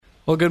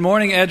Well, good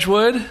morning,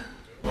 Edgewood.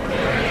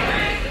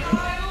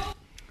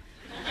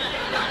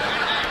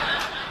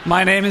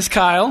 My name is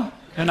Kyle,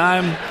 and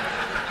I'm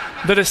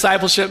the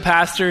discipleship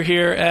pastor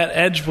here at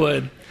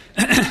Edgewood.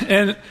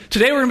 And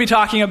today we're going to be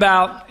talking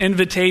about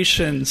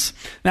invitations.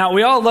 Now,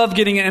 we all love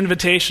getting an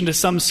invitation to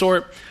some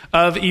sort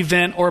of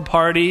event or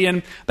party,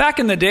 and back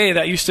in the day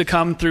that used to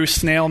come through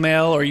snail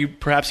mail, or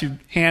perhaps you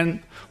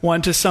hand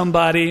one to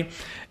somebody.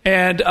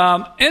 And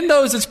in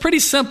those, it's pretty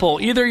simple.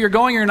 Either you're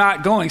going or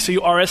not going. So you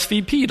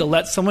RSVP to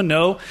let someone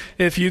know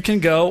if you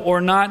can go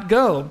or not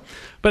go.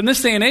 But in this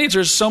day and age,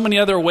 there's so many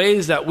other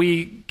ways that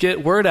we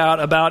get word out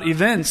about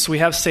events. We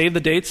have save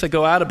the dates that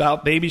go out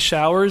about baby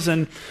showers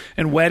and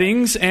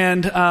weddings.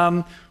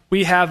 And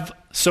we have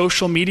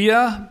social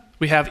media.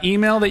 We have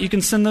email that you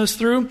can send those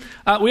through.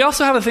 We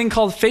also have a thing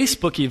called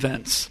Facebook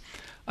events.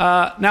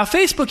 Now,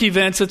 Facebook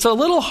events, it's a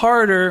little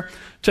harder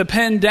to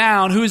pin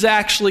down who's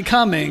actually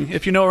coming,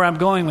 if you know where I'm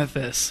going with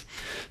this.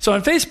 So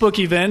in Facebook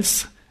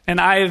events, and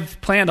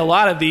I've planned a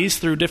lot of these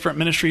through different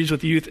ministries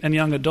with youth and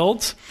young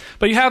adults,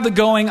 but you have the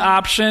going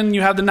option, you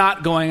have the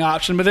not going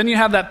option, but then you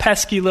have that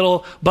pesky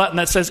little button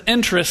that says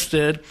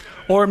interested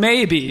or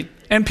maybe.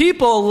 And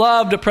people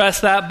love to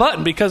press that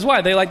button because why?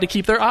 They like to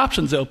keep their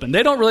options open.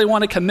 They don't really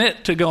want to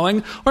commit to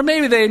going, or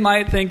maybe they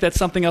might think that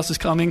something else is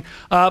coming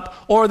up,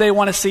 or they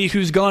want to see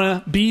who's going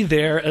to be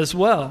there as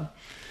well.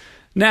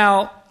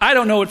 Now, I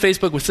don't know what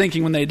Facebook was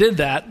thinking when they did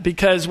that,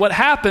 because what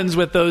happens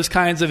with those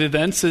kinds of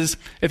events is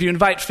if you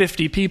invite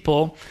 50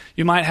 people,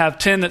 you might have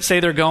 10 that say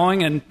they're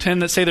going and 10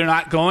 that say they're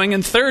not going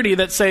and 30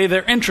 that say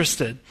they're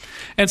interested.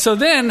 And so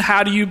then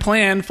how do you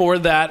plan for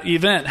that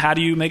event? How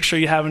do you make sure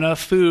you have enough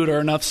food or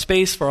enough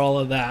space for all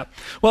of that?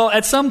 Well,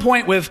 at some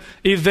point with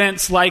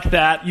events like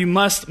that, you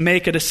must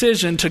make a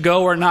decision to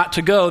go or not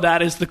to go.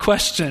 That is the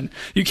question.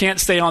 You can't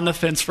stay on the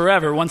fence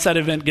forever. Once that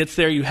event gets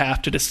there, you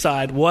have to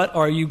decide, what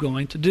are you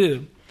going to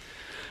do?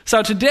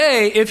 So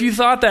today, if you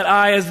thought that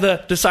I, as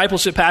the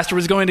discipleship pastor,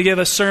 was going to give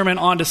a sermon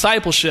on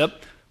discipleship,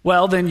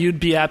 well, then you'd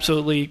be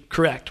absolutely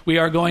correct. We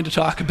are going to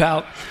talk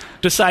about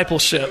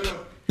discipleship.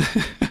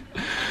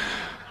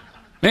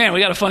 Man,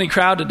 we got a funny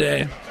crowd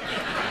today.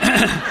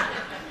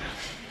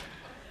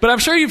 But I'm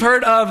sure you've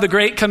heard of the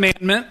Great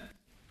Commandment.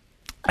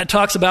 It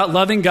talks about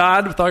loving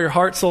God with all your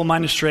heart, soul,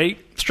 mind, and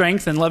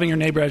strength, and loving your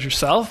neighbor as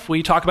yourself.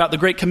 We talk about the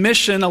Great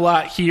Commission a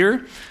lot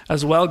here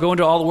as well. Go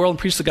into all the world and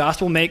preach the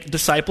gospel, make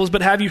disciples.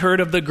 But have you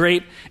heard of the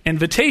Great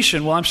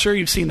Invitation? Well, I'm sure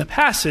you've seen the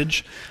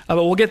passage, but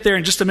we'll get there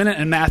in just a minute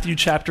in Matthew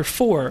chapter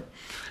 4.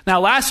 Now,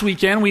 last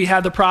weekend, we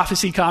had the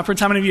Prophecy Conference.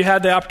 How many of you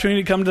had the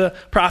opportunity to come to the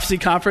Prophecy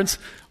Conference?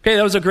 Okay,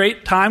 that was a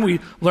great time. We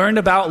learned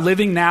about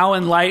living now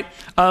in light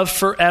of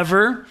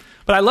forever.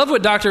 But I love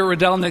what Dr.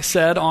 Rodelnik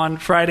said on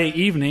Friday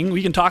evening.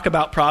 We can talk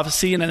about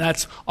prophecy, and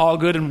that's all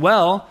good and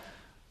well.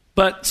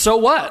 But so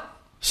what?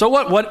 So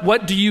what?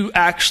 What do you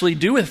actually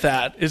do with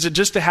that? Is it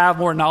just to have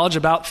more knowledge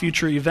about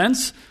future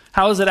events?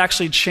 How does it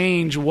actually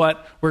change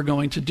what we're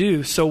going to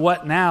do? So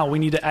what now? We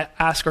need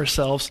to ask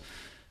ourselves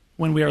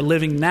when we are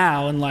living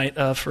now in light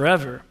of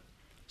forever.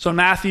 So in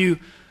Matthew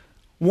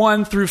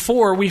 1 through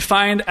 4, we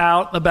find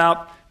out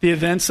about the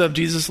events of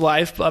Jesus'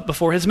 life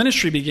before his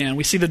ministry began.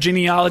 We see the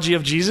genealogy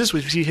of Jesus.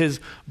 We see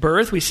his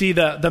birth. We see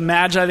the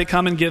Magi that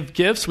come and give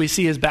gifts. We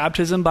see his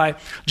baptism by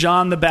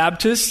John the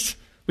Baptist.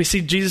 We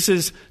see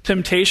Jesus'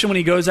 temptation when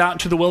he goes out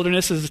into the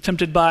wilderness as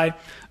tempted by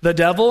the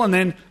devil and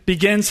then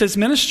begins his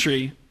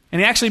ministry.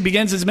 And he actually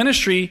begins his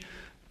ministry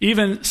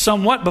even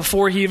somewhat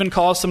before he even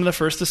calls some of the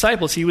first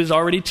disciples. He was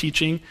already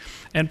teaching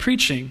and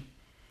preaching.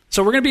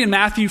 So we're going to be in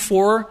Matthew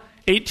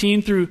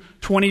 4:18 through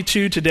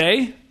 22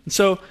 today. And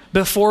so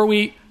before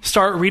we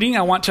start reading,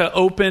 I want to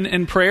open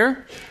in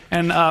prayer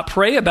and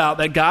pray about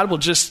that God will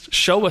just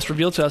show us,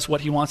 reveal to us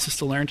what he wants us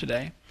to learn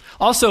today.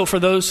 Also, for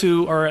those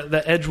who are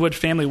the Edgewood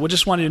family, we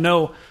just wanted to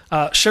know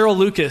Cheryl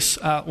Lucas,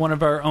 one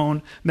of our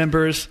own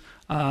members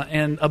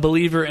and a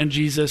believer in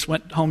Jesus,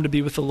 went home to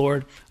be with the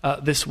Lord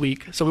this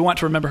week. So we want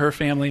to remember her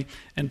family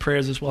and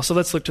prayers as well. So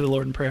let's look to the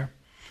Lord in prayer.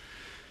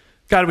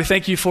 God, we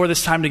thank you for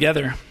this time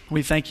together.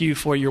 We thank you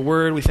for your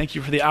word. We thank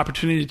you for the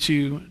opportunity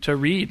to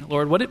read,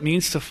 Lord, what it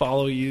means to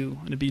follow you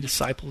and to be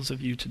disciples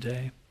of you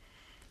today.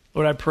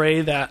 Lord, I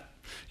pray that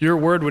your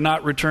word would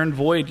not return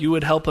void. You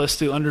would help us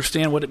to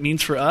understand what it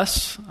means for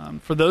us,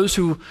 for those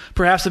who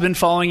perhaps have been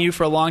following you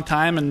for a long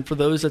time, and for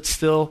those that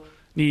still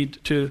need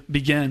to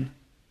begin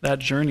that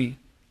journey.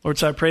 Lord,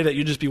 so I pray that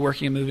you just be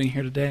working and moving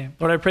here today.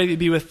 Lord, I pray that you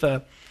be with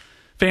the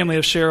family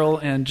of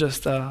Cheryl and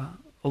just a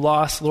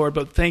loss, Lord,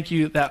 but thank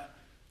you that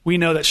we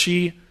know that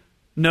she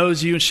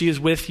knows you and she is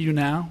with you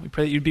now. We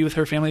pray that you'd be with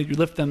her family, that you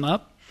lift them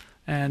up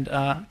and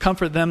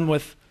comfort them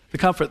with the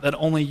comfort that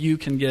only you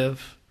can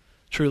give,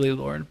 truly,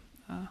 Lord.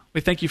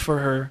 We thank you for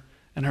her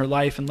and her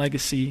life and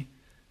legacy.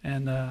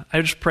 And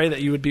I just pray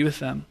that you would be with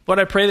them. Lord,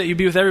 I pray that you'd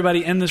be with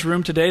everybody in this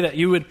room today, that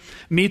you would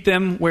meet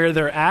them where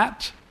they're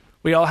at.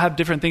 We all have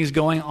different things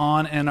going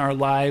on in our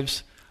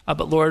lives.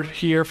 But Lord,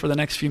 here for the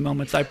next few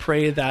moments, I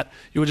pray that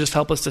you would just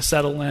help us to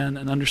settle in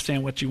and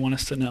understand what you want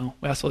us to know.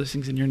 We ask all these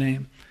things in your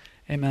name.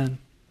 Amen.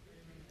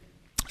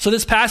 So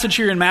this passage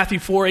here in Matthew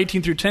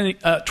 4:18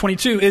 through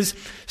 22 is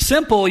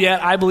simple,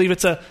 yet I believe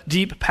it's a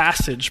deep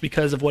passage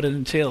because of what it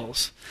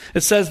entails. It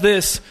says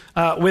this,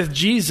 with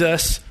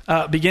Jesus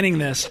beginning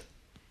this.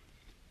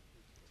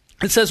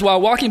 It says,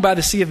 while walking by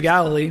the Sea of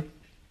Galilee,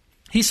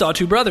 he saw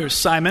two brothers,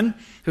 Simon,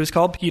 who is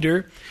called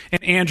Peter,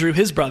 and Andrew,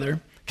 his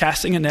brother,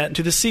 casting a net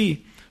into the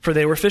sea, for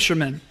they were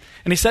fishermen.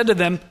 And he said to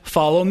them,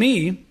 follow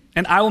me,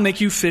 and I will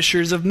make you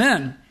fishers of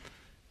men.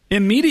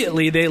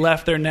 Immediately they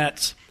left their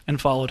nets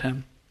and followed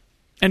him.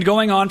 And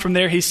going on from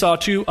there, he saw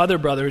two other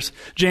brothers,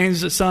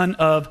 James the son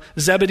of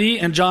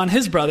Zebedee and John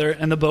his brother,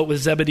 and the boat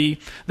with Zebedee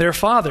their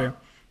father,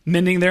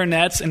 mending their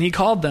nets, and he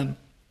called them.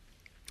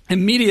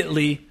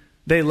 Immediately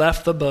they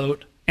left the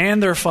boat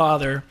and their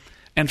father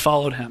and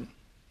followed him.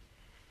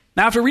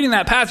 Now, after reading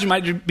that passage, you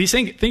might be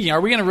thinking, are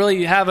we going to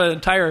really have an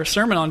entire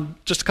sermon on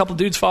just a couple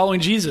dudes following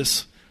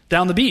Jesus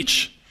down the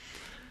beach?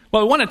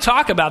 Well, we want to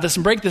talk about this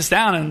and break this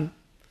down and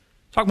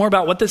talk more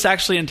about what this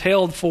actually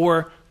entailed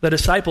for the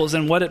disciples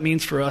and what it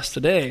means for us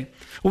today.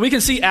 Well, we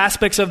can see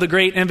aspects of the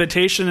great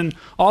invitation in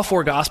all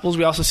four Gospels.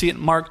 We also see it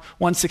in Mark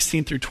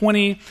 1:16 through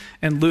 20,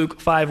 and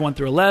Luke 5:1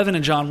 through 11,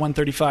 and John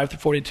 1:35 through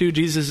 42,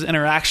 Jesus'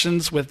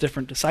 interactions with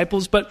different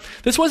disciples. But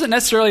this wasn't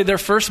necessarily their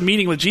first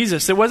meeting with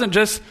Jesus. It wasn't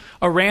just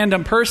a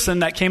random person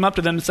that came up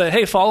to them and said,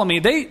 hey, follow me.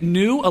 They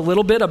knew a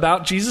little bit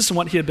about Jesus and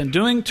what he had been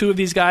doing. Two of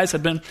these guys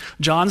had been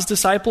John's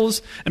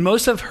disciples, and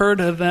most have heard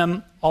of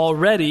them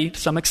already to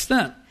some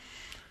extent.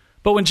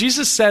 But when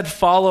Jesus said,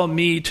 follow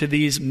me to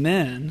these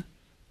men,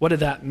 what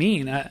did that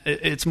mean?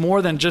 It's more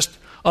than just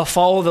a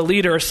follow the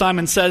leader or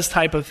Simon Says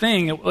type of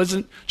thing. It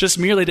wasn't just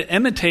merely to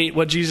imitate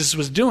what Jesus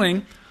was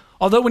doing.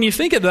 Although when you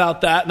think about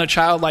that and the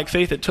childlike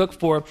faith it took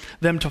for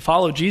them to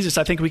follow Jesus,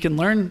 I think we can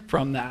learn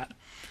from that. I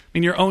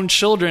mean, your own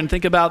children,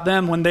 think about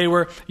them when they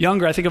were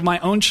younger. I think of my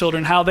own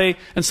children, how they,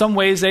 in some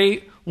ways,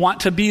 they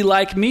want to be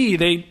like me.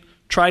 They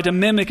try to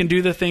mimic and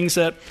do the things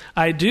that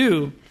I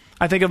do.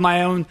 I think of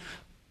my own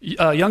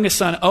youngest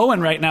son,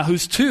 Owen, right now,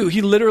 who's 2,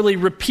 he literally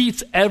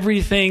repeats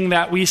everything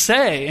that we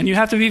say. And you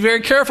have to be very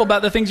careful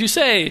about the things you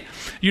say.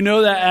 You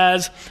know that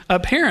as a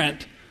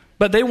parent.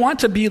 But they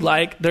want to be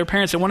like their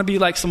parents. They want to be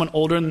like someone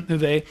older who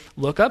they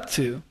look up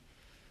to.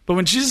 But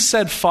when Jesus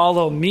said,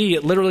 follow me,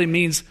 it literally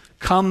means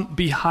come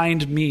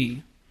behind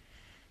me.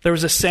 There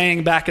was a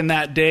saying back in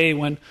that day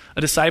when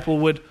a disciple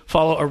would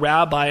follow a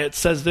rabbi. It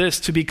says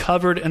this, to be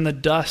covered in the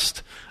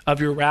dust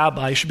of your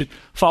rabbi. You should be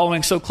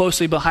following so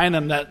closely behind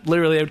them that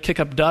literally they would kick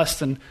up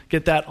dust and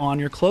get that on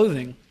your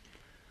clothing.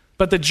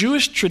 But the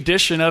Jewish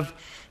tradition of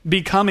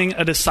becoming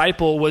a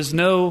disciple was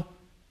no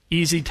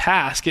easy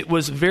task. It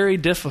was very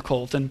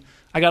difficult. And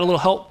I got a little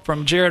help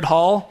from Jared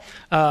Hall,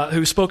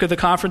 who spoke at the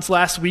conference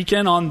last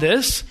weekend on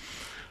this.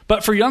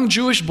 But for young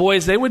Jewish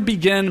boys, they would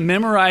begin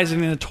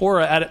memorizing the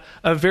Torah at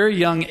a very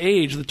young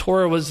age. The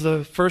Torah was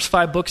the first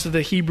 5 books of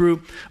the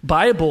Hebrew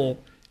Bible,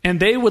 and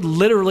they would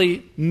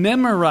literally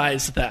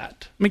memorize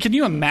that. I mean, can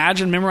you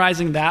imagine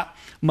memorizing that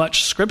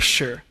much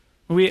scripture?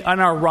 We,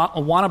 on our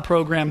Awana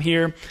program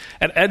here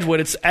at Edgewood,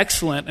 it's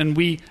excellent, and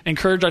we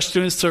encourage our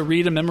students to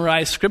read and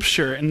memorize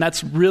scripture, and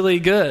that's really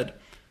good.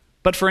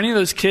 But for any of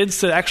those kids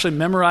to actually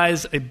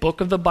memorize a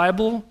book of the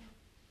Bible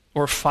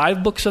or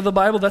 5 books of the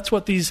Bible, that's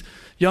what these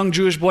young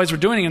Jewish boys were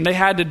doing, and they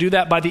had to do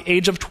that by the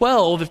age of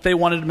 12 if they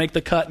wanted to make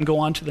the cut and go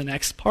on to the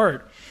next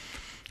part.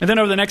 And then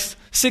over the next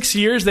 6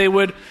 years, they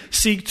would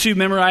seek to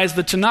memorize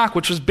the Tanakh,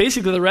 which was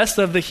basically the rest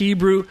of the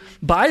Hebrew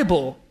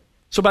Bible.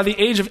 So by the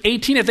age of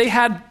 18, if they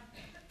had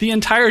the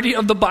entirety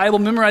of the Bible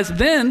memorized,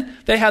 then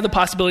they had the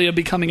possibility of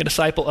becoming a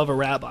disciple of a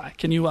rabbi.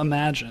 Can you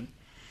imagine?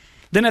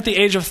 Then at the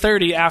age of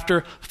 30,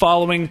 after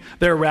following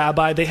their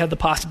rabbi, they had the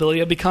possibility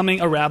of becoming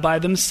a rabbi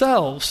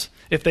themselves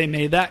if they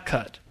made that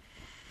cut.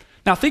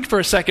 Now think for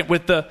a second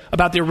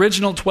about the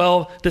original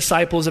 12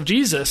 disciples of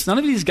Jesus. None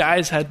of these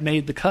guys had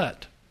made the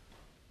cut.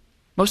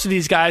 Most of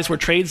these guys were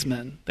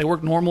tradesmen. They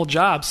worked normal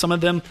jobs. Some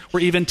of them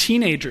were even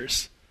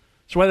teenagers.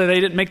 So whether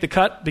they didn't make the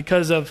cut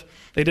because of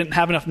they didn't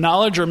have enough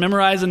knowledge or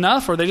memorize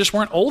enough, or they just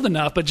weren't old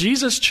enough, but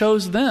Jesus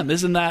chose them.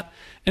 Isn't that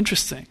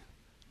interesting?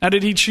 Now,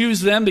 did he choose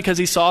them because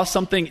he saw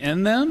something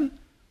in them?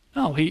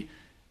 No,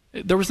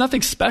 there was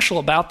nothing special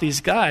about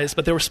these guys,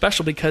 but they were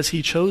special because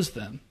he chose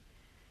them.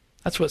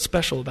 That's what's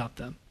special about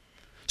them.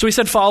 So he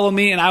said, follow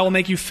me and I will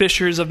make you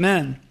fishers of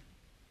men.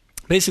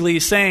 Basically,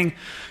 he's saying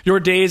your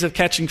days of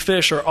catching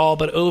fish are all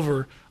but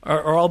over.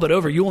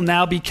 You will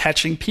now be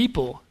catching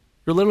people.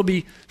 You'll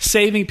literally be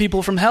saving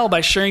people from hell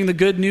by sharing the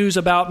good news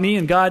about me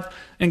and God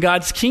and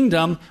God's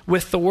kingdom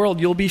with the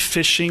world. You'll be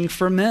fishing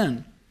for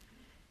men.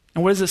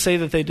 And what does it say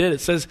that they did?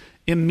 It says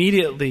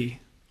immediately,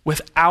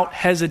 without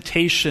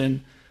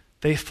hesitation,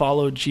 they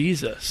followed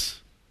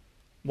Jesus.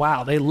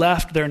 Wow, they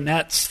left their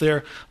nets,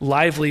 their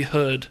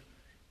livelihood,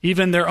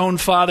 even their own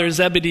father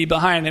Zebedee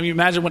behind. I mean,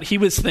 imagine what he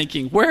was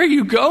thinking. Where are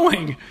you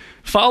going?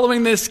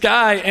 Following this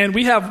guy, and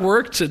we have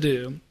work to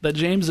do. But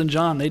James and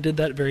John, they did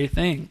that very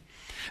thing.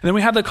 And then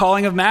we have the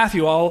calling of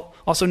Matthew,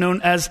 also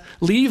known as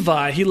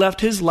Levi. He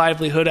left his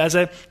livelihood as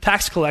a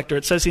tax collector.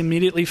 It says he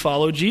immediately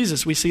followed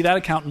Jesus. We see that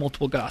account in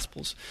multiple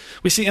Gospels.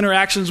 We see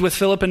interactions with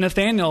Philip and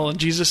Nathanael and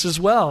Jesus as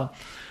well.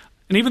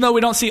 And even though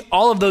we don't see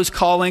all of those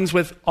callings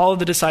with all of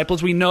the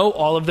disciples, we know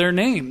all of their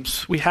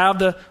names. We have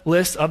the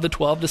list of the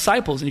 12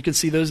 disciples, and you can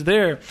see those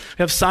there. We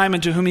have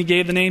Simon, to whom he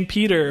gave the name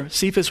Peter.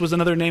 Cephas was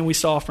another name we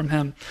saw from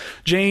him.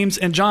 James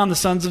and John, the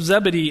sons of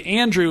Zebedee.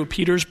 Andrew,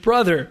 Peter's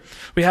brother.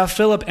 We have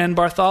Philip and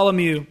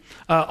Bartholomew,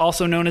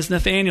 also known as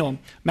Nathanael.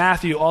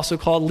 Matthew, also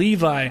called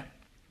Levi.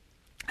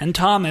 And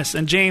Thomas,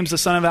 and James, the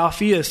son of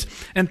Alphaeus,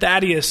 and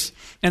Thaddeus,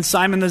 and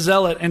Simon the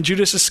Zealot, and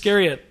Judas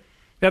Iscariot.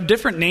 We have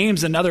different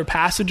names in other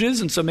passages,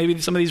 and so maybe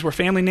some of these were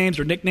family names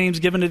or nicknames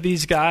given to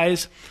these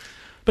guys.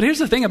 But here's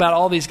the thing about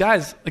all these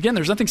guys. Again,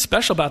 there's nothing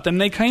special about them.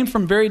 They came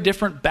from very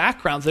different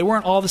backgrounds. They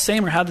weren't all the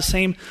same or had the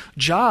same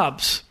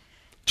jobs.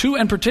 Two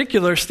in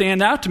particular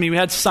stand out to me. We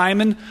had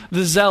Simon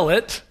the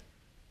Zealot,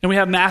 and we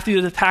have Matthew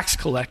the tax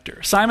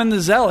collector. Simon the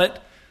Zealot,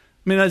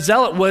 the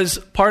Zealot was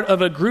part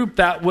of a group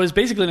that was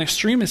basically an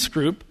extremist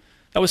group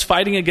that was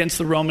fighting against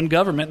the Roman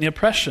government and the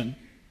oppression.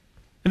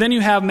 And then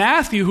you have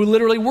Matthew, who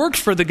literally worked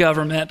for the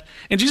government,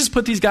 and Jesus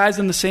put these guys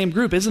in the same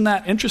group. Isn't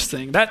that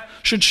interesting? That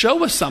should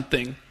show us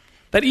something,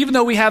 that even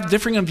though we have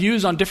differing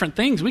views on different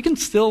things, we can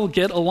still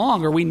get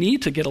along, or we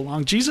need to get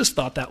along. Jesus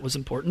thought that was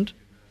important.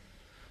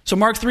 So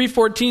Mark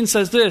 3:14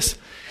 says this,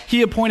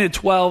 he appointed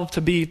 12 to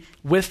be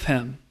with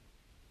him,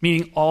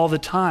 meaning all the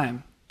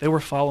time they were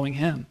following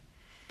him.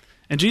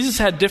 And Jesus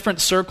had different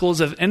circles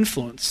of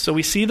influence. So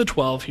we see the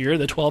 12 here,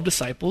 the 12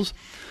 disciples,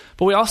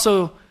 but we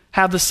also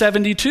have the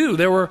 72.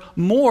 There were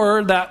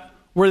more that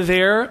were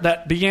there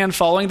that began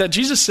following that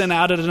Jesus sent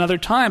out at another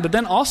time. But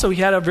then also he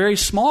had a very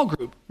small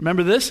group.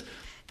 Remember this?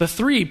 The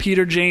 3,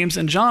 Peter, James,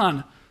 and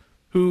John,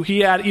 who he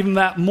had even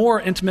that more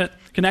intimate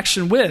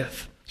connection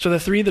with. So the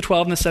 3, the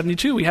 12, and the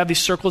 72. We have these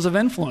circles of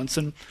influence.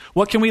 And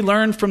what can we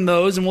learn from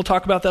those? And we'll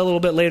talk about that a little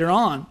bit later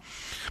on.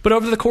 But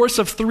over the course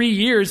of 3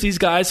 years, these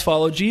guys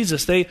followed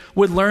Jesus. They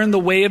would learn the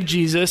way of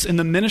Jesus in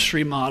the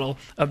ministry model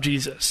of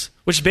Jesus,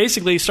 which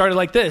basically started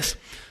like this.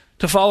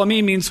 To follow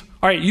me means,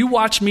 all right, you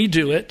watch me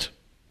do it,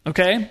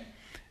 okay?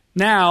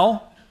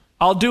 Now,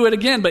 I'll do it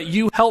again, but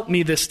you help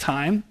me this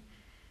time.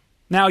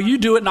 Now you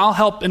do it, and I'll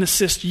help and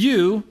assist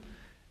you.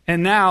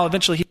 And now,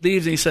 eventually he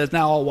leaves, and he says,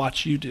 now I'll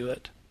watch you do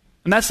it.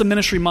 And that's the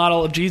ministry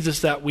model of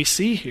Jesus that we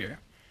see here.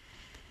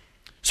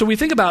 So we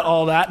think about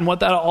all that and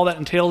what all that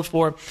entailed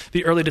for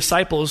the early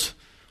disciples.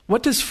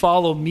 What does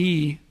follow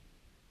me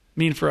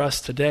mean for us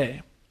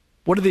today?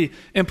 What are the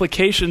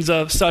implications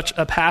of such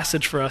a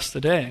passage for us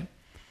today?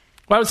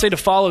 Well, I would say to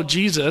follow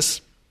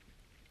Jesus,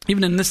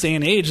 even in this day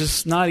and age,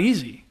 is not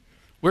easy.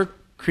 We're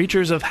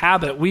creatures of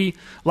habit. We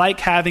like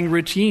having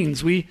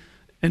routines. We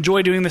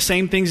enjoy doing the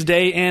same things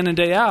day in and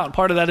day out.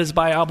 Part of that is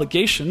by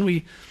obligation.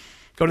 We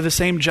go to the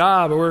same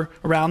job or we're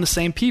around the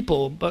same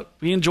people, but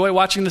we enjoy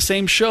watching the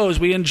same shows.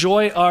 We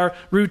enjoy our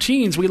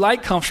routines. We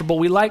like comfortable.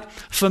 We like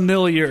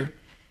familiar.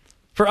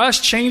 For us,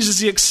 change is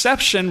the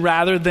exception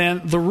rather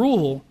than the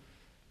rule.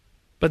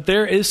 But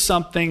there is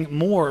something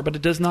more, but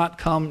it does not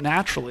come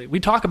naturally. We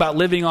talk about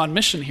living on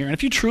mission here. And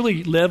if you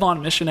truly live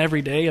on mission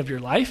every day of your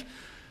life,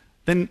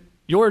 then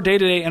your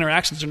day-to-day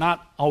interactions are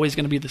not always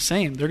going to be the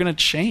same. They're going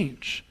to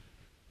change.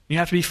 You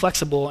have to be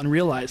flexible and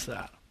realize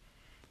that.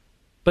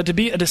 But to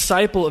be a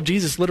disciple of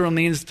Jesus literally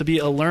means to be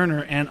a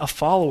learner and a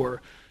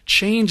follower.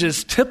 Change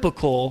is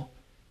typical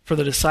for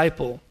the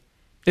disciple.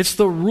 It's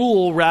the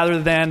rule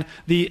rather than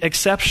the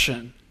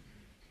exception.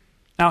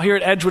 Now here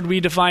at Edgewood, we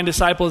define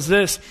disciple as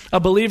this: a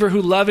believer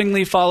who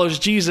lovingly follows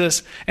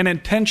Jesus and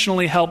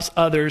intentionally helps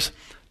others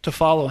to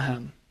follow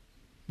him.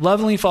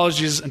 Lovingly follows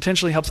Jesus,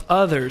 intentionally helps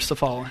others to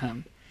follow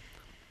him.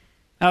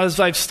 Now,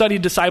 as I've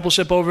studied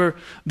discipleship over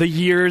the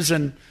years,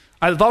 and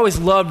I've always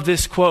loved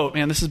this quote.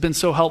 Man, this has been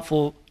so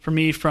helpful for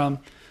me from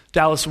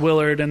Dallas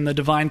Willard and The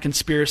Divine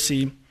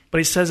Conspiracy. But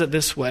he says it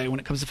this way when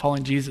it comes to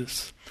following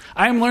Jesus: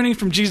 I am learning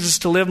from Jesus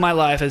to live my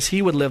life as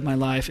he would live my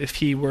life if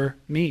he were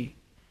me.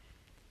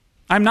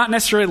 I'm not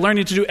necessarily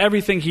learning to do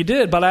everything he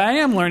did, but I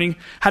am learning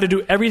how to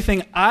do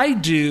everything I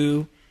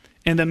do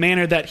in the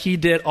manner that he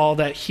did all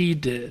that he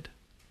did.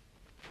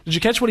 Did you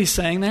catch what he's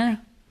saying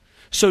there?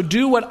 So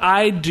do what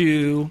I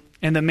do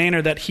in the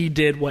manner that he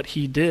did what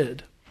he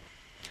did.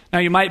 Now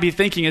you might be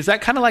thinking, is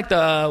that kind of like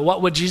the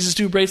What Would Jesus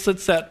Do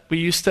bracelets that we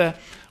used to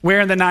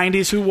wear in the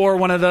 90s? Who wore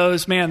one of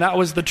those? Man, that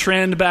was the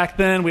trend back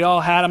then. We all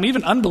had them.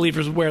 Even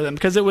unbelievers would wear them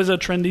because it was a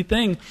trendy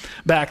thing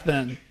back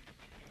then.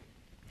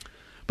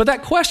 But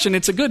that question,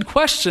 it's a good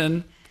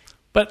question,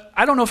 but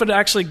I don't know if it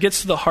actually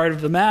gets to the heart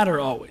of the matter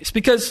always.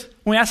 Because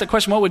when we ask that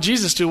question, what would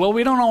Jesus do? Well,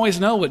 we don't always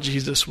know what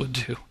Jesus would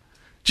do.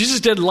 Jesus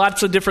did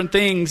lots of different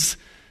things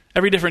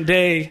every different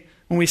day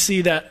when we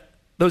see that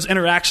those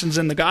interactions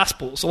in the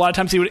Gospels. A lot of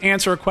times he would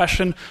answer a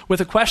question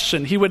with a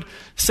question. He would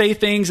say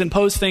things and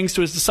pose things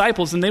to his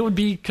disciples, and they would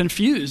be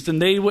confused,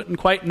 and they wouldn't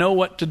quite know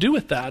what to do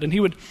with that. And he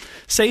would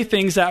say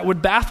things that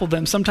would baffle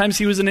them. Sometimes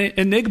he was an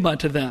enigma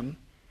to them.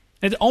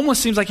 It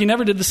almost seems like he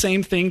never did the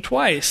same thing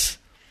twice.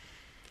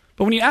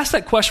 But when you ask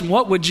that question,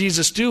 what would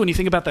Jesus do? When you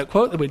think about that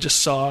quote that we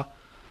just saw,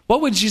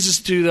 what would Jesus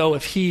do, though,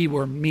 if he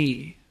were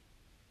me?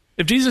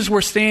 If Jesus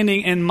were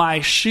standing in my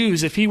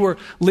shoes, if he were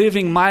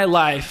living my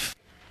life,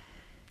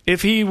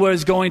 if he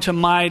was going to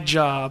my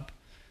job,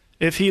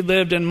 if he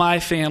lived in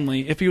my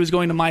family, if he was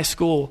going to my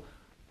school,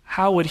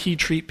 how would he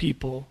treat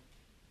people?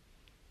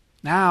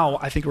 Now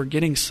I think we're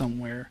getting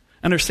somewhere,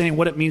 understanding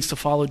what it means to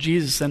follow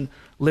Jesus and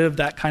live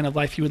that kind of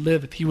life he would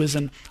live if he was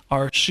in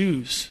our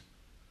shoes.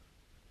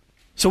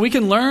 So we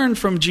can learn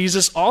from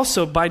Jesus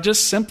also by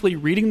just simply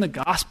reading the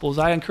Gospels.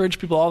 I encourage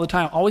people all the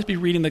time, always be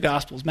reading the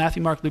Gospels,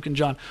 Matthew, Mark, Luke, and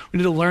John. We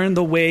need to learn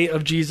the way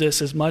of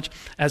Jesus as much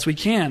as we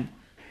can.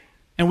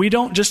 And we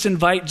don't just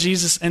invite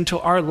Jesus into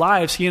our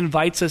lives, he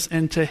invites us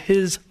into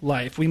his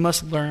life. We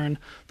must learn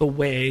the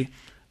way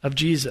of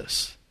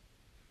Jesus.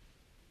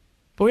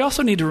 But we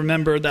also need to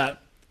remember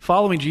that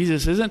following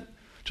Jesus isn't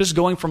just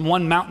going from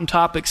one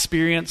mountaintop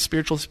experience,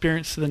 spiritual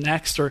experience, to the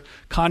next, or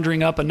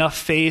conjuring up enough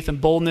faith and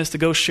boldness to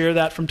go share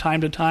that from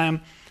time to time.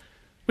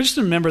 We just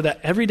remember that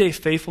everyday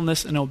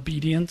faithfulness and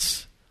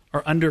obedience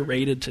are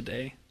underrated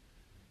today.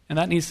 And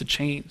that needs to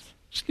change.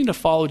 We just need to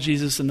follow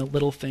Jesus in the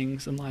little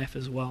things in life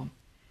as well.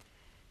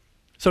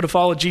 So to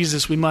follow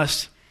Jesus, we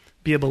must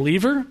be a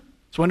believer,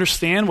 to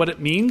understand what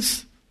it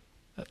means.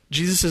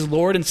 Jesus is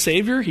Lord and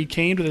Savior. He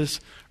came to this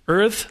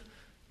earth,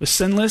 was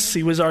sinless.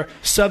 He was our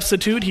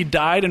substitute. He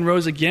died and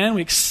rose again.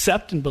 We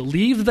accept and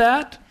believe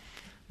that.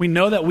 We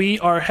know that we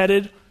are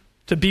headed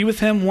to be with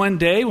him one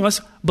day. We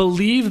must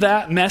believe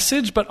that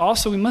message, but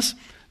also we must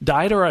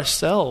die to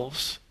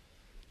ourselves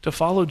to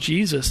follow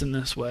Jesus in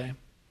this way.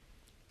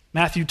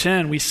 Matthew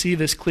 10, we see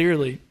this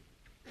clearly.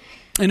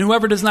 And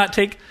whoever does not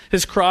take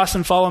his cross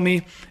and follow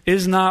me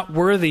is not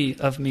worthy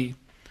of me.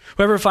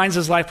 Whoever finds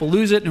his life will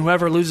lose it, and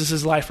whoever loses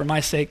his life for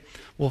my sake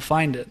will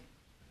find it.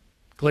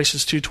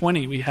 Galatians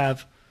 2:20, we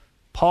have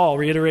Paul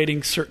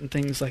reiterating certain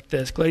things like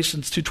this.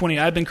 Galatians 2:20,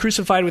 I've been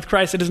crucified with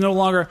Christ. It is no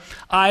longer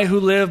I who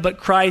live, but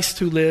Christ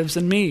who lives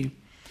in me.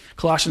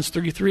 Colossians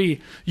 3:3,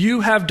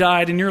 you have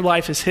died and your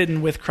life is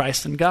hidden with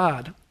Christ in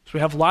God. So we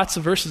have lots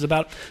of verses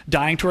about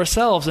dying to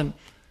ourselves. And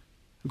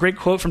a great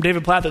quote from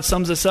David Platt that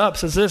sums this up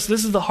says this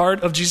is the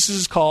heart of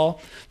Jesus' call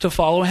to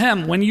follow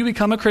him. When you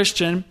become a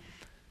Christian,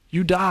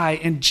 you die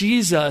and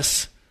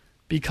Jesus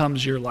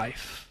becomes your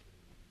life.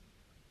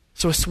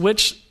 So a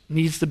switch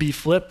needs to be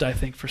flipped, I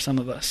think, for some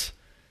of us.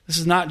 This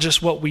is not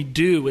just what we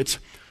do, it's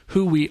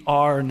who we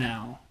are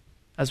now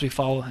as we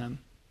follow him.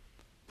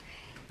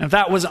 And if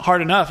that wasn't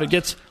hard enough, it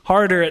gets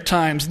harder at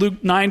times.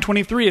 Luke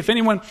 9:23, if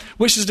anyone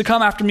wishes to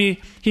come after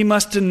me, he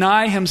must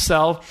deny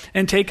himself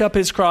and take up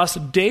his cross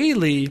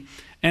daily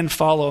and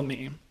follow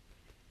me.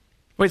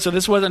 Wait, so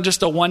this wasn't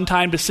just a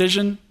one-time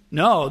decision?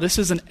 No, this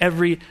is an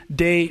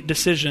everyday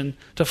decision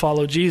to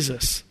follow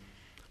Jesus.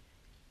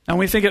 And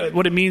when we think of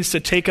what it means to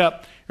take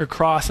up your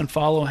cross and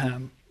follow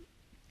him,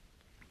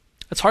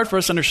 it's hard for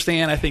us to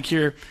understand, I think,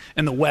 here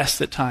in the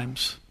West at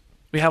times.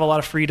 We have a lot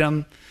of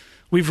freedom.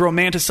 We've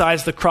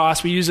romanticized the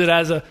cross. We use it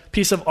as a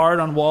piece of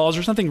art on walls.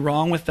 There's nothing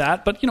wrong with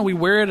that. But, we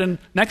wear it in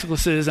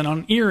necklaces and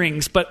on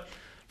earrings. But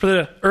for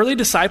the early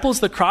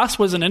disciples, the cross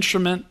was an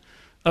instrument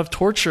of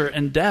torture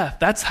and death.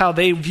 That's how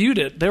they viewed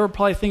it. They were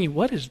probably thinking,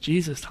 what is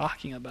Jesus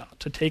talking about?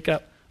 To take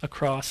up a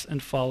cross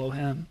and follow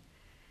him.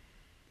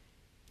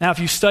 Now, if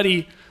you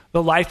study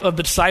the life of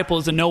the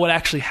disciples and know what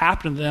actually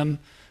happened to them,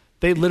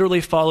 they literally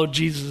followed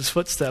Jesus'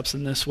 footsteps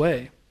in this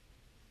way.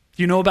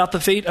 You know about the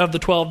fate of the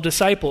 12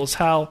 disciples,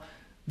 how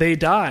they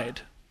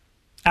died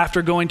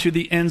after going to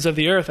the ends of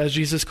the earth, as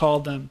Jesus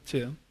called them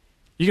to.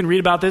 You can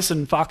read about this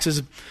in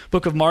Fox's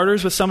Book of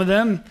Martyrs with some of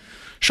them.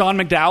 Sean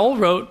McDowell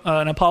wrote,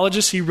 an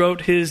apologist, he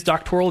wrote his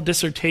doctoral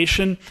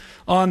dissertation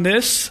on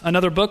this.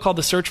 Another book called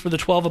The Search for the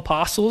 12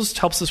 Apostles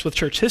helps us with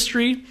church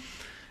history.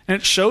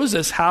 And it shows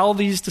us how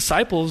these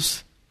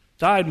disciples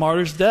died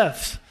martyrs'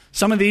 deaths.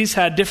 Some of these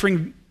had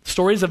differing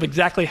stories of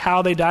exactly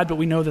how they died, but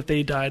we know that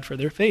they died for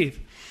their faith.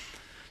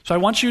 So I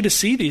want you to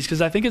see these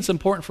because I think it's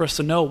important for us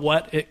to know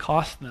what it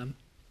cost them.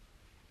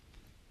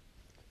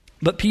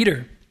 But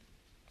Peter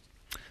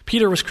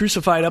was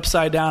crucified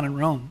upside down in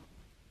Rome.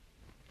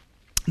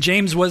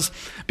 James was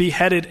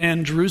beheaded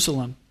in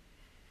Jerusalem.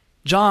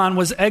 John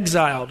was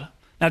exiled.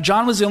 Now,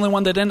 John was the only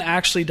one that didn't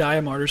actually die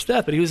a martyr's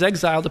death, but he was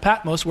exiled to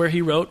Patmos where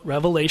he wrote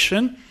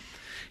Revelation.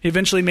 He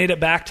eventually made it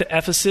back to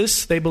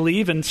Ephesus, they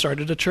believe, and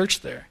started a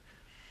church there.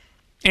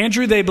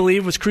 Andrew, they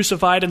believe, was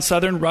crucified in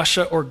southern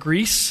Russia or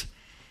Greece.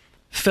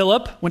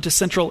 Philip went to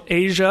Central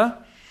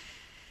Asia,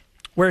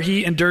 where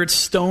he endured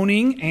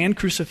stoning and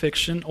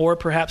crucifixion, or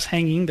perhaps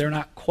hanging, they're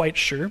not quite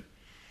sure.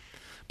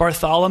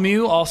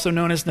 Bartholomew, also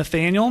known as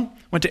Nathanael,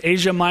 went to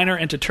Asia Minor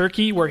and to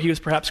Turkey, where he was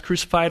perhaps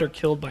crucified or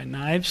killed by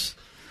knives.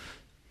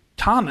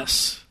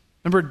 Thomas,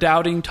 remember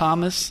doubting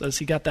Thomas as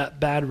he got that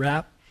bad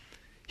rap?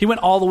 He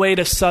went all the way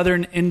to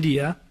southern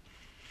India,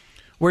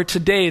 where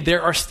today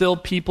there are still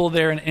people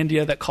there in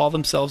India that call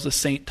themselves the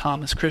St.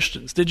 Thomas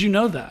Christians. Did you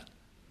know that?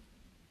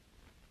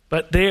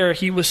 But there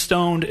he was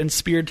stoned and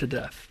speared to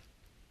death.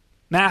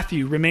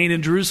 Matthew remained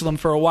in Jerusalem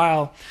for a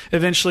while,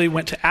 eventually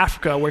went to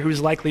Africa where he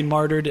was likely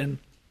martyred and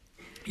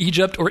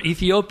Egypt or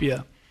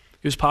Ethiopia.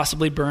 He was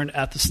possibly burned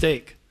at the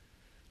stake.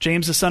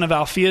 James, the son of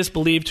Alphaeus,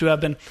 believed to have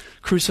been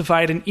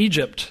crucified in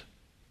Egypt.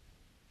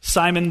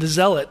 Simon the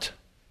Zealot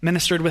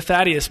ministered with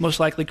Thaddeus, most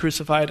likely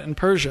crucified in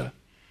Persia.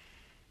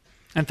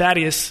 And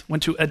Thaddeus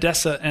went to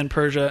Edessa in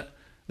Persia.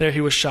 There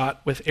he was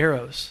shot with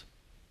arrows.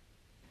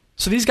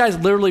 So these guys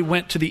literally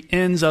went to the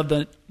ends of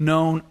the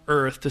known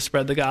earth to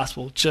spread the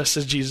gospel, just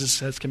as Jesus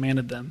has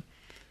commanded them.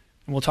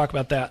 And we'll talk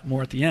about that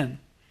more at the end.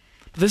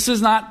 But this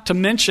is not to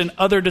mention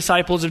other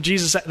disciples of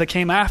Jesus that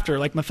came after,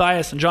 like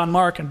Matthias and John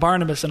Mark and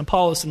Barnabas and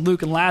Apollos and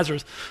Luke and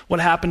Lazarus. What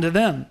happened to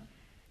them?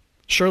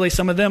 Surely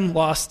some of them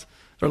lost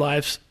their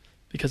lives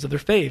because of their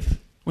faith.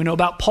 We know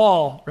about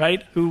Paul,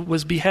 right, who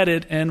was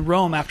beheaded in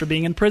Rome after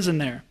being in prison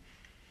there.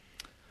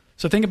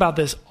 So think about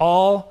this.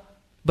 All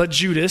but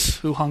Judas,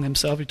 who hung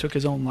himself, he took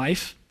his own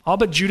life. All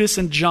but Judas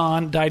and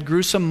John died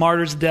gruesome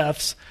martyrs'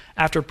 deaths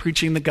after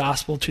preaching the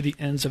gospel to the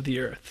ends of the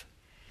earth.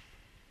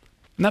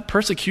 And that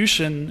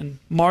persecution and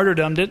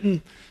martyrdom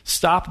didn't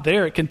stop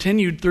there. It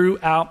continued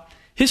throughout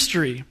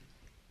history.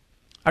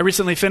 I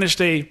recently finished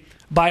a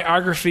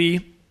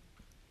biography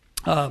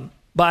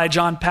by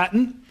John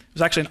Patton. It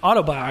was actually an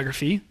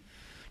autobiography.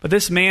 But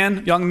this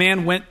young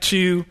man, went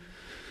to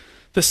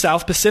the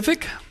South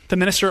Pacific to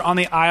minister on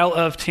the Isle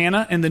of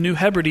Tanna in the New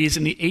Hebrides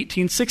in the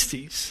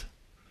 1860s.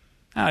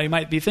 Now, you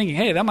might be thinking,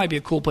 hey, that might be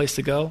a cool place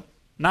to go.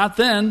 Not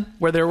then,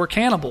 where there were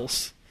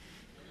cannibals.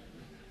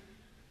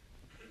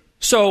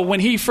 So when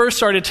he first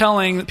started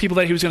telling people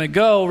that he was going to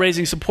go,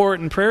 raising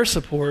support and prayer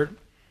support,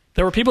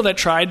 there were people that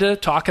tried to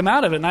talk him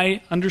out of it, and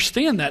I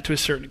understand that to a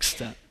certain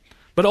extent.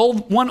 But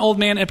one old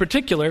man in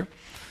particular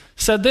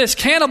said this,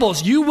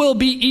 "Cannibals, you will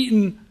be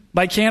eaten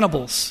by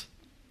cannibals."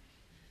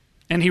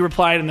 And he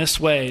replied in this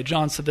way.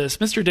 John said this,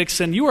 "Mr.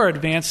 Dixon, you are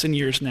advanced in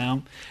years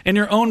now, and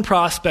your own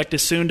prospect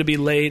is soon to be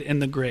laid in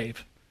the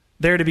grave,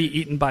 there to be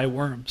eaten by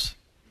worms.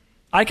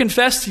 I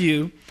confess to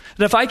you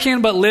that if I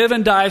can but live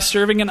and die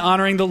serving and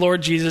honoring the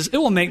Lord Jesus, it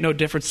will make no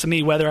difference to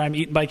me whether I'm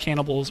eaten by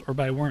cannibals or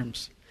by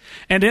worms.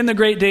 And in the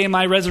great day,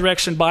 my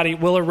resurrection body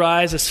will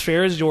arise as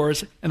fair as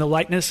yours in the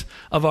likeness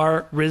of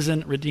our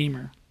risen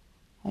Redeemer."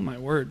 Oh, my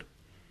word.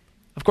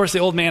 Of course, the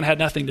old man had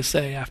nothing to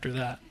say after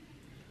that.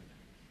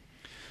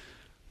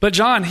 But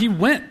John, he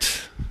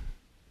went.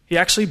 He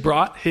actually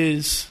brought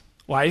his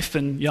wife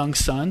and young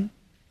son,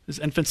 his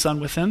infant son,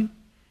 with him,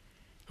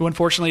 who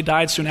unfortunately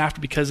died soon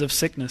after because of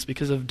sickness,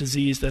 because of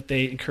disease that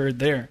they incurred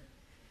there.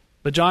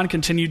 But John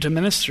continued to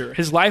minister.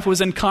 His life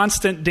was in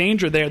constant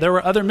danger there. There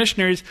were other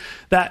missionaries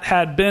that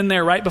had been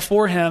there right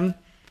before him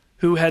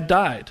who had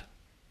died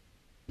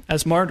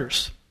as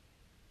martyrs.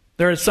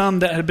 There are some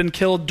that had been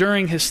killed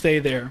during his stay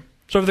there.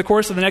 So over the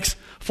course of the next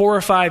 4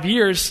 or 5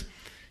 years,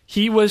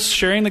 he was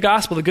sharing the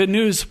gospel, the good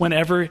news,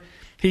 whenever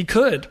he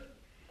could.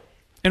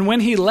 And when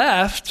he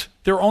left,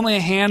 there were only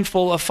a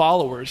handful of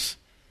followers,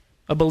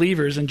 of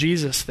believers in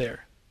Jesus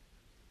there.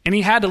 And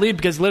he had to leave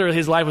because literally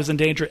his life was in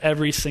danger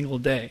every single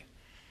day.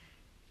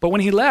 But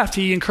when he left,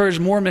 he encouraged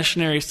more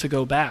missionaries to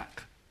go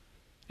back.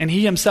 And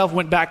he himself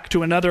went back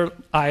to another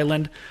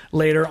island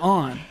later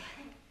on.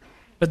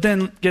 But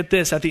then, get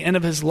this, at the end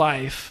of his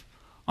life,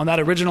 on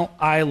that original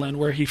island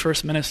where he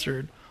first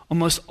ministered,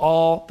 almost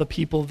all the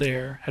people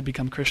there had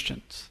become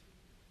Christians.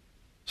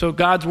 So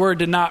God's word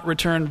did not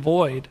return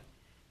void.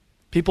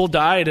 People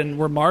died and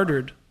were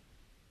martyred,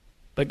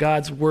 but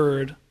God's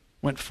word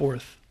went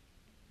forth.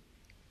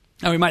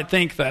 Now we might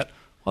think that,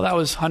 well, that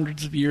was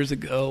hundreds of years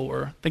ago,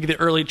 or think of the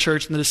early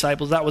church and the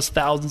disciples, that was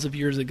thousands of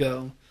years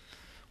ago.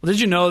 Well, did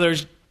you know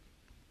there's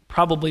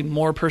probably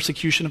more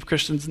persecution of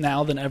Christians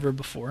now than ever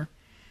before?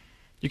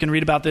 You can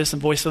read about this in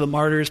Voice of the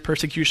Martyrs,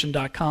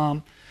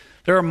 persecution.com.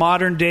 There are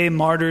modern day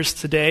martyrs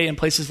today in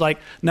places like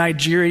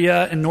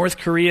Nigeria and North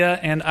Korea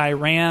and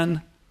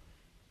Iran.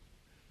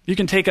 You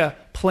can take a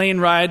plane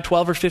ride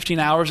 12 or 15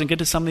 hours and get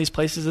to some of these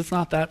places. It's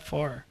not that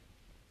far.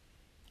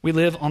 We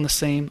live on the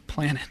same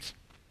planet.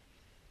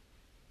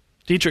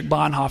 Dietrich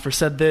Bonhoeffer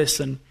said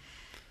this in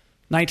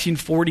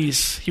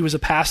 1940s. He was a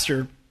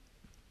pastor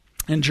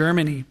in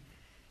Germany.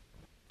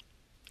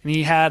 And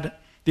he had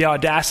the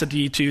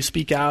audacity to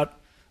speak out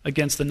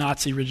against the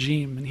Nazi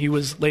regime. And he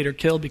was later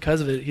killed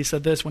because of it. He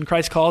said this, "When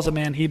Christ calls a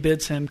man, he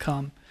bids him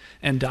come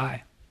and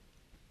die."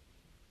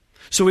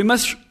 So we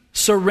must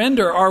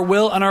surrender our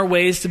will and our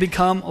ways to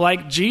become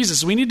like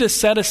Jesus. We need to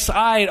set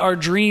aside our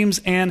dreams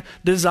and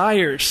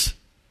desires.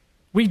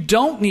 We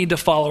don't need to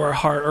follow our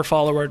heart or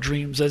follow our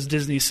dreams, as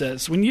Disney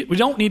says. We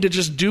don't need to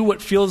just do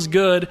what feels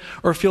good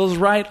or feels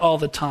right all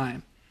the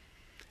time.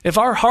 If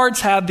our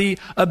hearts have the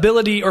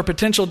ability or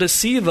potential to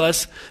deceive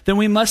us, then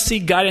we must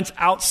seek guidance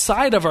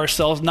outside of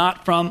ourselves,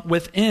 not from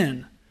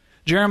within.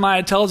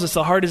 Jeremiah tells us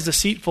the heart is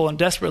deceitful and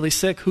desperately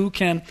sick. Who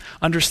can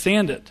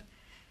understand it?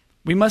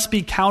 We must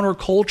be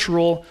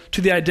countercultural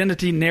to the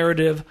identity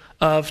narrative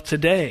of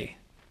today.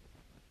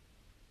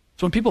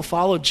 So when people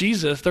follow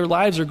Jesus, their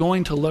lives are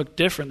going to look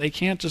different. They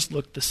can't just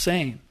look the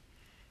same.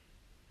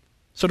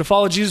 So to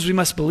follow Jesus, we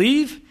must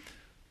believe,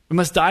 We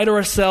must die to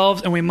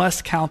ourselves and we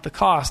must count the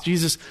cost.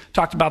 Jesus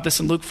talked about this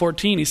in Luke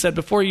 14. He said,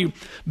 before you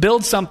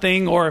build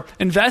something or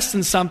invest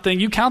in something,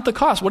 you count the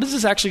cost. What is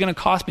this actually going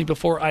to cost me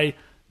before I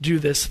do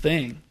this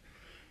thing?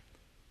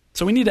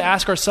 So we need to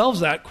ask ourselves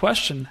that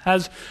question.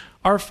 Has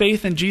our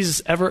faith in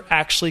Jesus ever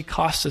actually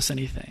cost us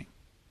anything?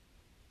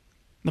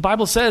 The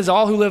Bible says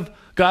all who live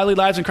godly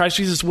lives in Christ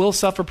Jesus will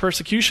suffer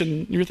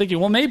persecution. You're thinking,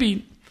 well,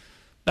 maybe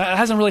that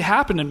hasn't really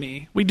happened to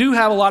me. We do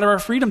have a lot of our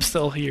freedom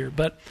still here,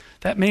 but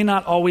that may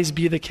not always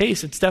be the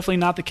case. It's definitely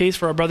not the case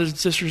for our brothers and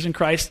sisters in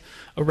Christ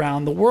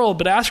around the world.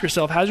 But ask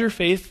yourself, has your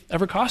faith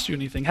ever cost you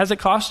anything? Has it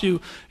cost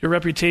you your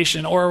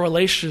reputation or a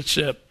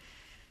relationship?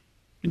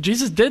 And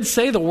Jesus did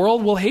say the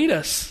world will hate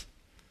us.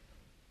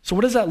 So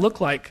what does that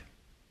look like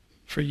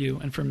for you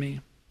and for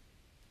me?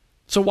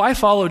 So why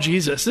follow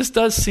Jesus? This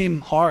does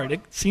seem hard.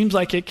 It seems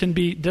like it can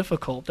be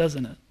difficult,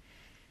 doesn't it?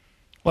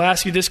 Well, I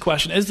ask you this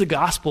question. Is the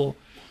gospel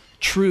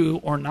true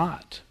or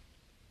not?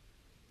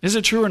 Is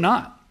it true or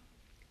not?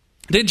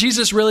 Did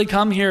Jesus really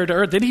come here to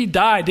earth? Did he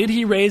die? Did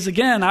he raise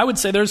again? I would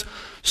say there's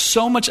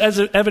so much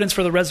evidence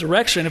for the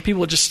resurrection. If people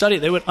would just study it,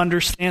 they would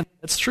understand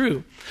that's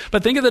true.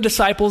 But think of the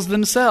disciples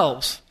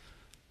themselves.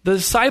 The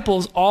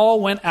disciples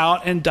all went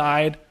out and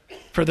died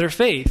for their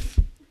faith.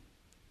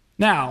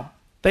 Now,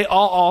 they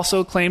all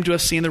also claim to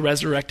have seen the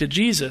resurrected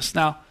Jesus.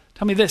 Now,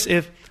 tell me this,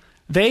 if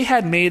they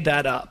had made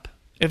that up,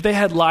 if they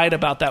had lied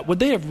about that, would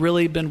they have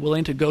really been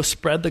willing to go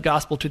spread the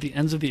gospel to the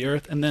ends of the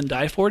earth and then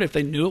die for it if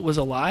they knew it was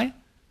a lie?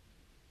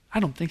 I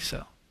don't think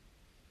so.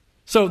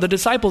 So the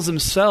disciples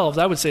themselves,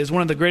 I would say, is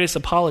one of the greatest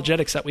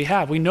apologetics that we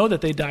have. We know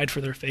that they died for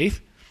their faith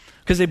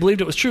because they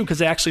believed it was true because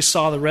they actually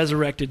saw the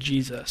resurrected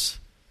Jesus.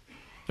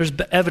 There's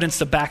evidence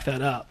to back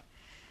that up.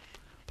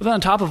 But then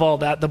on top of all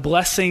that, the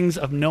blessings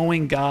of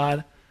knowing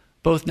God,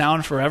 both now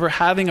and forever,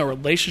 having a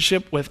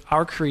relationship with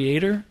our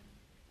Creator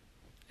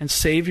and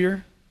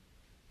Savior,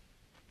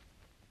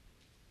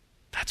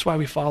 that's why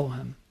we follow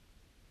him.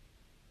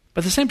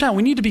 But at the same time,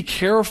 we need to be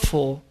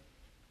careful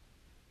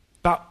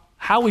about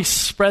how we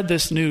spread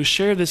this news,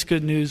 share this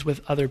good news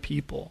with other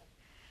people.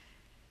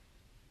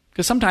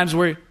 Because sometimes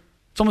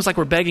it's almost like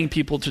we're begging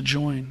people to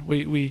join.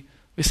 We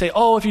say,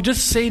 oh, if you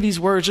just say these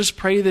words, just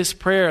pray this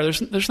prayer.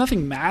 There's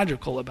nothing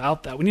magical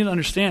about that. We need to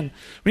understand.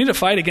 We need to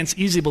fight against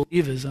easy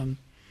believism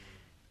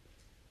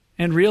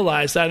and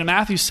realize that in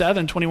Matthew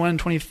 7, 21 and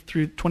 20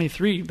 through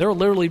 23, there will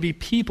literally be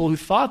people who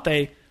thought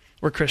they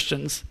were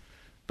Christians,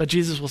 but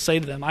Jesus will say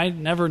to them, I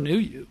never knew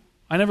you.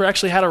 I never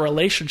actually had a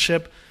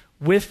relationship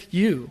with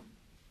you.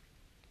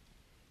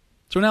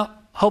 So now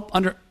help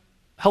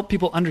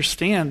people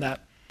understand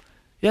that,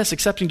 yes,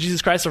 accepting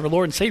Jesus Christ as our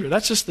Lord and Savior,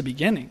 that's just the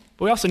beginning.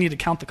 But we also need to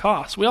count the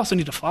cost. We also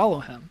need to follow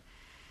him.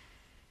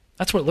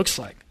 That's what it looks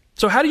like.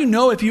 So how do you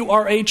know if you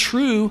are a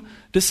true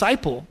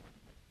disciple?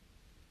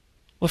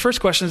 Well, the first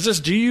question is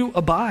this: do you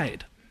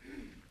abide?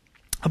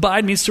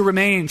 Abide means to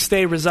remain,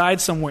 stay,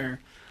 reside somewhere.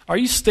 Are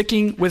you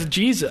sticking with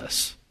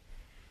Jesus?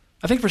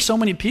 I think for so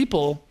many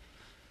people,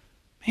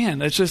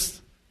 man, it's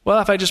just,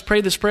 well, if I just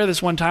prayed this prayer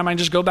this one time, I can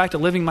just go back to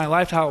living my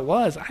life how it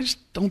was. I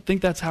just don't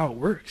think that's how it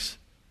works.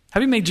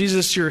 Have you made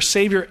Jesus your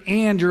Savior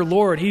and your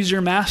Lord? He's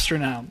your master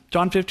now.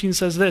 John 15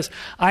 says this,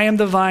 I am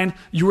the vine,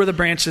 you are the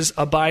branches,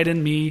 abide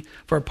in me,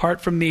 for apart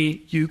from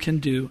me, you can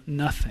do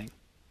nothing.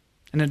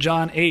 And in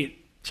John 8,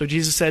 so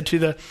Jesus said to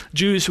the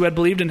Jews who had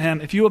believed in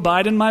him, if you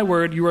abide in my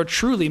word, you are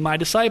truly my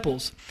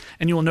disciples,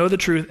 and you will know the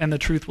truth, and the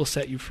truth will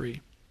set you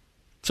free.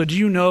 So do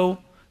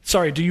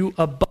you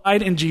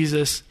abide in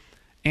Jesus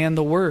and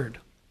the word?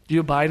 Do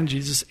you abide in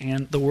Jesus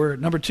and the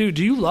word? Number 2,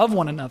 do you love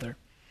one another?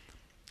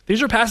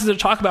 These are passages that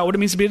talk about what it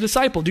means to be a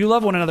disciple. Do you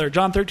love one another?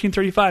 John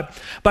 13:35.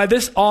 By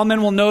this all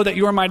men will know that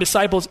you are my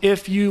disciples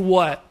if you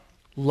what?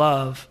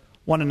 Love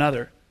one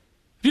another.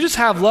 If you just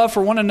have love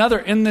for one another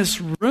in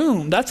this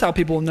room, that's how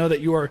people will know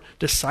that you are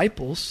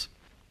disciples.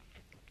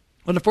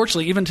 But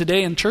unfortunately, even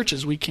today in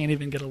churches, we can't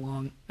even get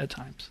along at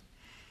times.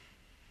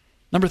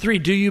 Number 3,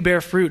 do you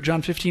bear fruit?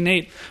 John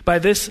 15:8. By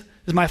this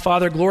is my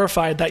Father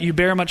glorified, that you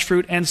bear much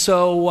fruit, and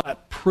so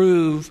what?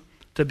 Prove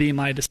to be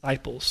my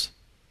disciples.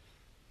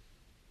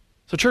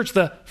 So church,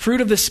 the fruit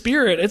of the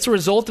Spirit, it's a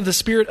result of the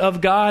Spirit of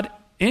God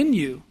in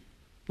you.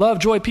 Love,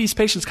 joy, peace,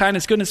 patience,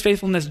 kindness, goodness,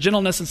 faithfulness,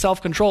 gentleness, and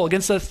self-control.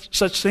 Against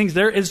such things,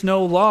 there is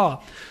no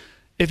law.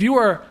 If you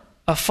are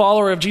a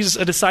follower of Jesus,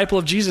 a disciple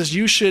of Jesus,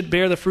 you should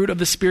bear the fruit of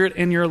the Spirit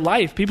in your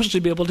life. People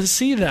should be able to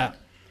see that.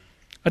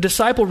 A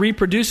disciple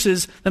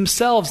reproduces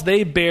themselves.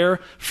 They bear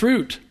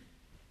fruit.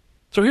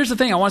 So here's the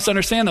thing I want us to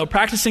understand, though.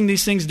 Practicing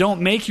these things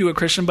don't make you a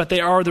Christian, but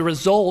they are the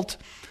result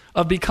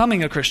of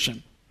becoming a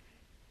Christian.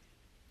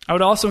 I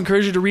would also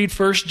encourage you to read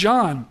 1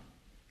 John.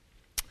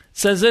 It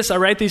says this, I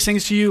write these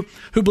things to you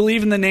who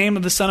believe in the name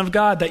of the Son of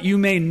God, that you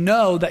may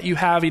know that you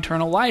have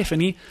eternal life.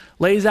 And he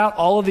lays out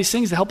all of these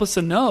things to help us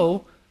to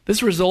know this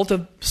is a result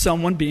of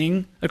someone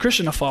being a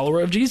Christian, a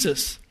follower of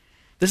Jesus.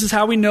 This is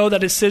how we know that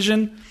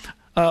decision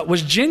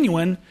was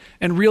genuine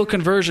and real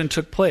conversion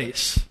took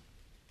place.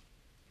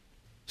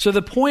 So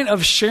the point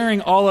of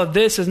sharing all of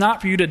this is not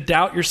for you to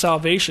doubt your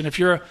salvation if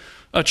you're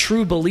a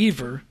true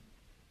believer,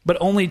 but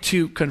only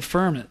to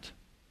confirm it.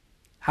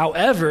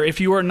 However,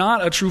 if you are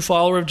not a true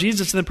follower of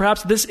Jesus, then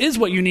perhaps this is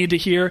what you need to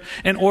hear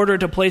in order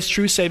to place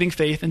true saving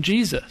faith in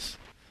Jesus.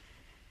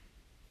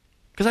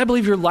 Because I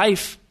believe your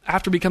life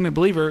after becoming a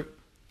believer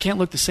can't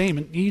look the same.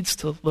 It needs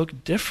to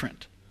look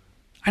different.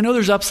 I know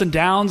there's ups and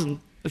downs, and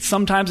that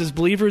sometimes as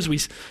believers we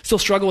still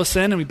struggle with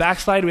sin and we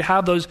backslide, we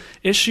have those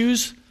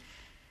issues.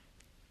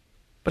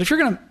 But if you're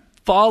going to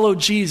follow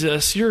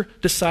Jesus, you're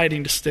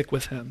deciding to stick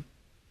with him.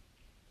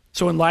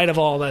 So in light of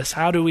all this,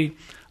 how do we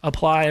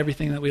apply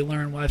everything that we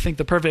learn? Well, I think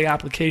the perfect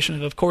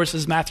application, of course,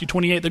 is Matthew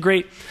 28, the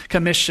Great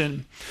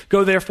Commission.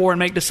 Go therefore and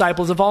make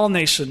disciples of all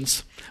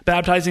nations,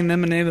 baptizing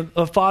them in the name of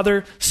the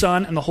Father,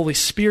 Son, and the Holy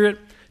Spirit,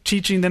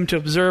 teaching them to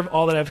observe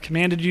all that I have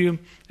commanded you.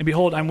 And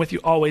behold, I'm with you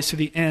always to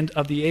the end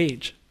of the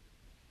age.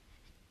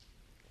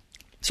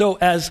 So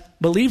as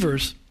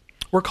believers,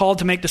 we're called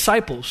to make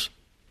disciples,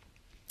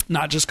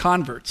 not just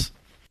converts.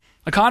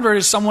 A convert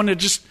is someone that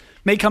just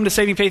may come to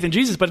saving faith in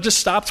Jesus, but it just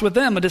stops with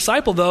them. A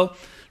disciple, though,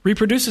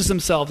 reproduces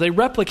themselves. They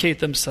replicate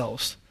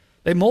themselves.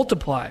 They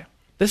multiply.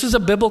 This is a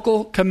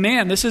biblical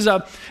command. This is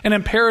an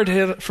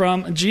imperative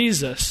from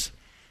Jesus.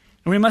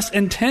 And we must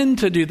intend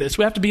to do this.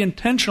 We have to be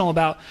intentional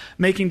about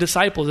making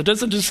disciples. It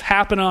doesn't just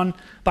happen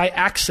by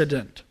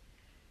accident.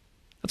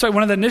 That's why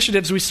one of the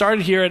initiatives we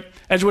started here at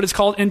Edgewood is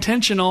called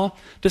intentional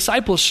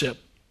discipleship.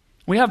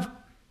 We have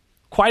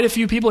quite a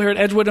few people here at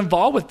Edgewood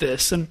involved with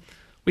this, and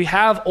we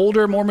have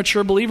older, more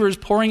mature believers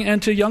pouring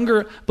into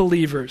younger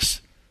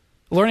believers,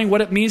 learning what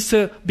it means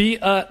to be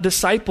a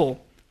disciple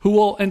who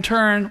will in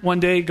turn one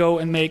day go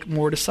and make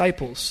more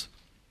disciples.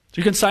 So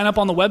you can sign up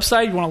on the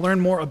website. You want to learn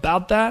more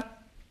about that.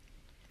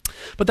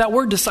 But that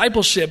word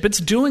discipleship, it's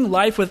doing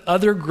life with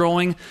other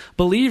growing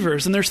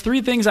believers. And there's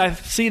three things I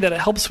see that it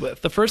helps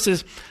with. The first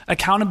is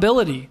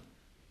accountability.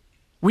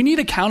 We need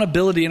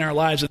accountability in our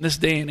lives in this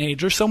day and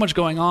age. There's so much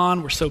going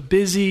on. We're so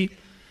busy.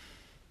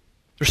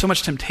 There's so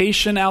much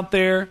temptation out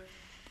there.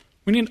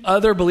 We need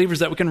other believers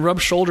that we can rub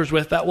shoulders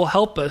with that will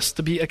help us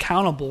to be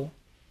accountable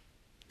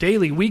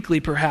daily, weekly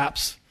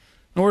perhaps,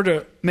 in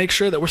order to make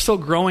sure that we're still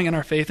growing in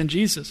our faith in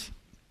Jesus.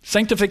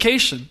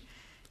 Sanctification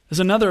is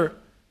another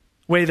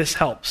way this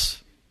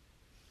helps.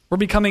 We're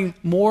becoming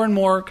more and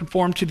more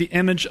conformed to the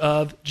image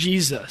of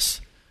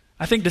Jesus.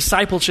 I think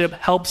discipleship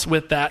helps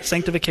with that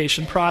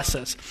sanctification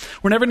process.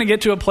 We're never going to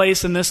get to a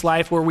place in this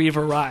life where we've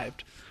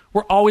arrived.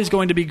 We're always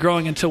going to be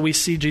growing until we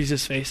see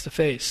Jesus face to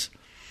face.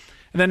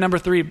 And then number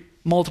 3,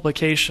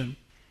 multiplication.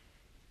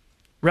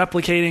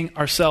 Replicating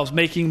ourselves,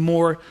 making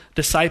more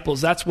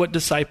disciples. That's what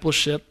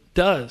discipleship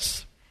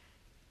does.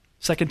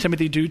 2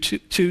 Timothy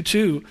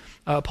 2:2,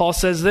 Paul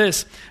says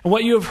this, "And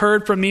what you have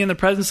heard from me in the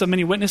presence of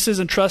many witnesses,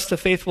 entrust to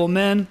faithful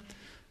men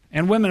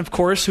and women, of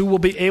course, who will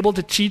be able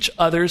to teach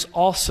others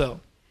also."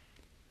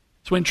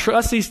 So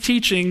entrust these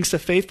teachings to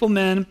faithful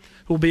men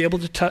who will be able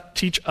to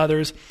teach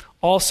others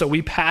also.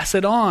 We pass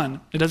it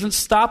on. It doesn't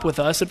stop with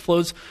us. It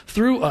flows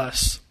through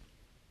us.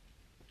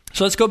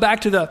 So let's go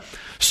back to the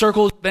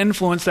circles of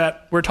influence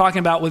that we're talking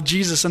about with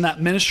Jesus and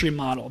that ministry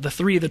model, the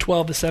 3, the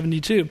 12, the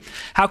 72.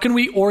 How can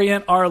we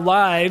orient our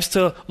lives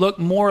to look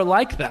more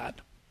like that?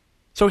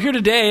 So here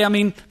today,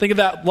 think of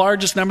that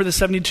largest number, the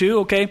 72,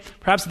 okay?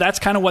 Perhaps that's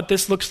kind of what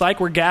this looks like.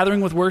 We're gathering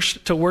with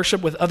to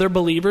worship with other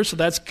believers, so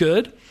that's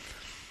good.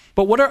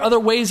 But what are other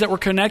ways that we're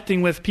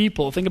connecting with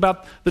people? Think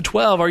about the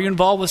 12. Are you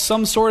involved with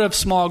some sort of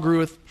small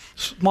group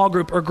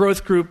or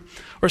growth group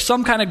or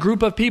some kind of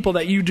group of people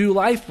that you do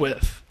life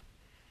with?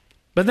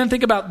 But then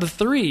think about the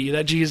 3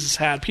 that Jesus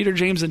had, Peter,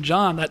 James, and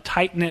John, that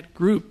tight-knit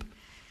group.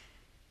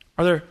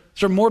 Is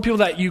there more people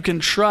that you can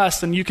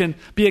trust and you can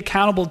be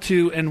accountable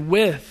to and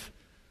with?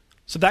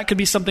 So that could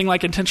be something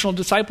like intentional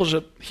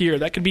discipleship here.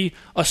 That could be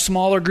a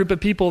smaller group of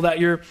people that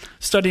you're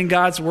studying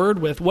God's word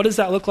with. What does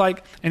that look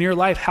like in your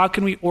life? How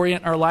can we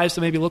orient our lives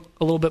to maybe look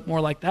a little bit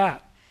more like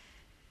that?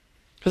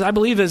 Because I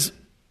believe as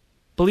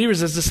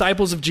believers, as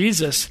disciples of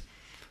Jesus,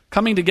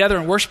 coming together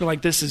and worshiping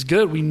like this is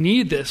good. We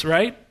need this,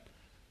 right?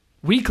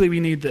 Weekly we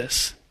need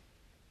this.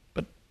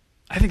 But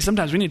I think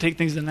sometimes we need to take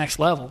things to the next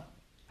level.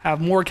 Have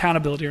more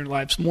accountability in our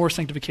lives, more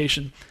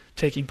sanctification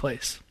taking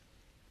place.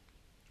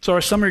 So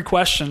our summary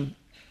question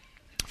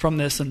from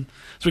this, and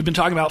as we've been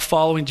talking about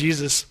following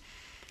Jesus,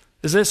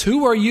 is this: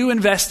 who are you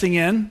investing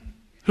in?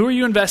 Who are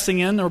you investing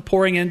in or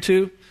pouring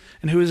into?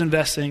 And who is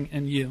investing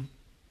in you?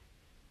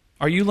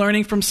 Are you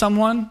learning from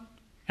someone?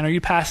 And are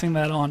you passing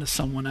that on to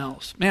someone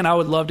else? Man, I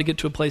would love to get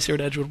to a place here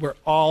at Edgewood where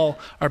all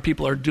our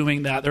people are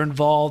doing that. They're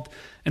involved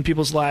in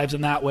people's lives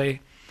in that way,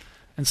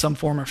 in some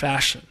form or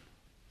fashion.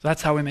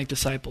 That's how we make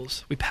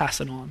disciples. We pass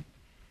it on.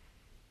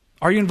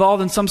 Are you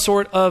involved in some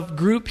sort of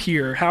group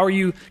here? How are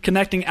you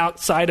connecting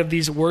outside of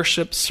these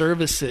worship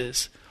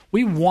services?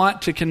 We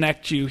want to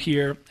connect you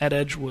here at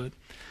Edgewood.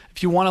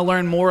 If you want to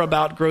learn more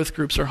about growth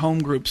groups or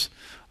home groups,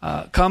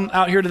 come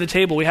out here to the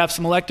table. We have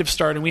some electives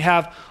starting. We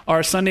have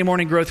our Sunday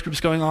morning growth groups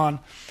going on.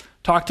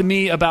 Talk to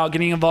me about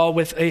getting involved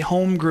with a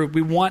home group.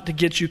 We want to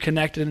get you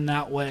connected in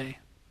that way.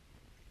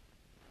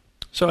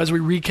 So as we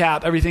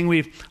recap everything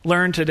we've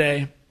learned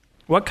today,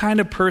 what kind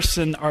of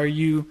person are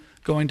you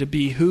going to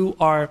be? Who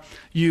are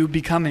you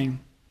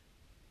becoming?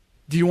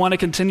 Do you want to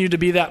continue to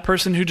be that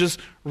person who just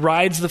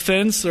rides the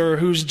fence or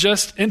who's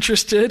just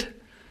interested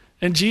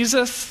in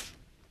Jesus?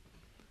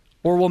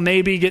 Or will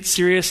maybe get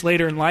serious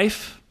later in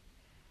life?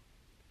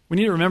 We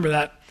need to remember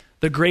that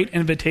the great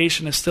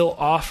invitation is still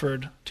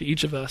offered to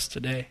each of us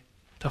today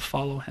to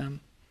follow him.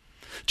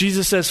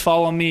 Jesus says,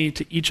 follow me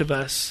to each of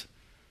us.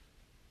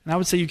 And I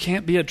would say you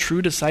can't be a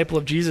true disciple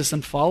of Jesus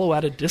and follow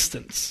at a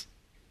distance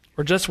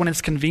or just when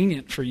it's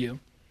convenient for you.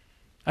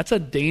 That's a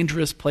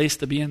dangerous place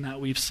to be in that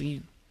we've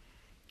seen.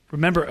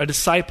 Remember, a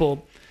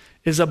disciple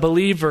is a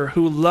believer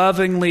who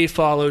lovingly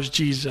follows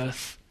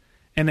Jesus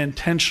and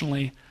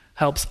intentionally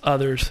helps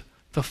others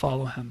to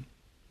follow him.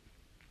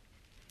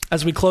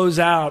 As we close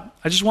out,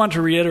 I just want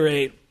to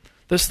reiterate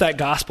that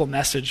gospel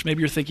message. Maybe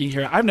you're thinking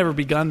here, I've never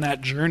begun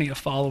that journey of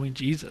following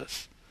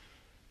Jesus.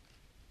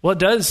 Well, it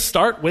does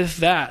start with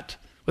that.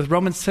 With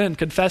Romans 10,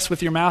 confess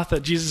with your mouth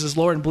that Jesus is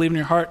Lord and believe in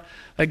your heart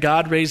that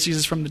God raised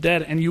Jesus from the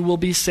dead and you will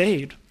be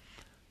saved.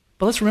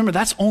 But let's remember,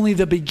 that's only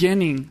the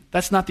beginning.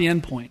 That's not the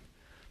end point.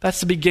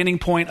 That's the beginning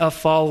point of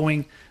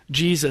following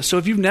Jesus. So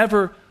if you've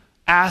never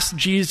asked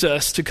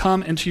Jesus to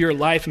come into your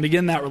life and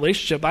begin that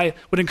relationship, I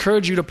would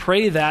encourage you to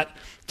pray that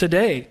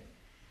today.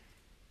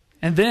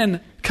 And then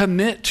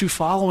commit to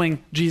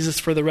following Jesus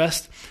for the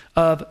rest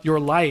of your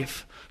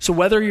life. So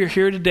whether you're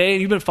here today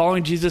and you've been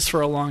following Jesus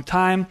for a long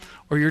time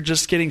or you're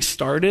just getting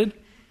started,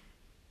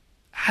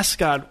 ask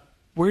God,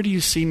 where do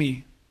you see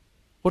me?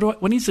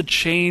 What needs to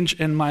change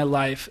in my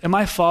life? Am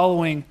I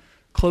following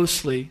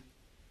closely?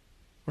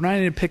 Or do I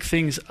need to pick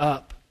things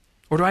up?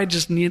 Or do I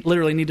just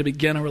literally need to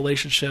begin a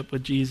relationship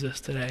with Jesus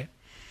today?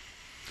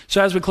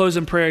 So as we close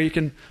in prayer, you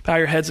can bow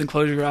your heads and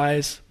close your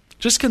eyes.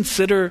 Just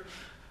consider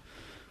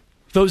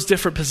those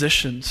different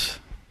positions.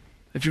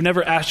 If you've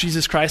never asked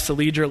Jesus Christ to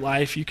lead your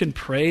life, you can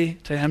pray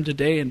to him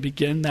today and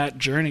begin that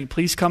journey.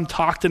 Please come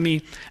talk to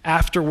me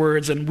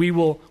afterwards and we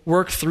will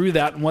work through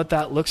that and what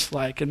that looks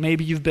like. And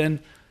maybe you've been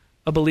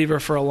a believer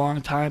for a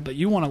long time, but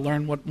you want to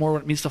learn what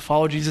it means to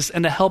follow Jesus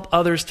and to help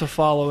others to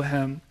follow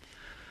him.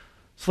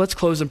 So let's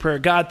close in prayer.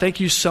 God, thank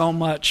you so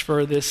much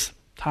for this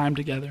time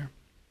together.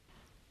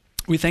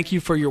 We thank you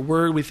for your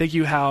word. We thank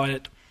you how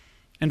it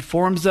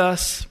informs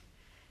us.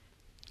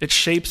 It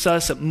shapes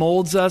us. It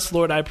molds us.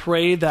 Lord, I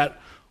pray that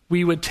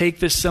we would take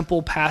this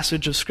simple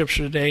passage of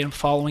Scripture today and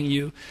following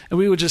you, and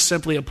we would just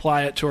simply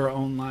apply it to our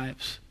own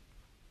lives.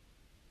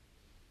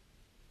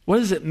 What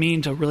does it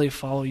mean to really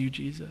follow you,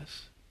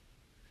 Jesus?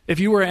 If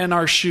you were in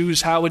our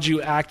shoes, how would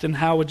you act and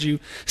how would you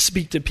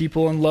speak to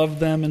people and love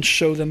them and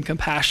show them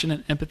compassion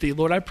and empathy?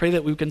 Lord, I pray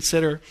that we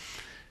consider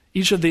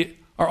each of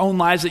our own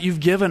lives that you've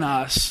given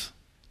us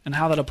and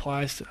how that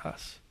applies to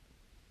us.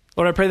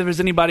 Lord, I pray that if there's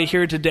anybody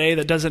here today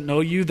that doesn't know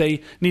you,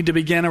 they need to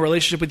begin a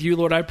relationship with you.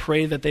 Lord, I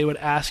pray that they would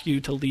ask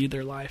you to lead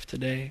their life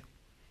today.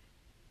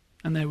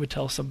 And they would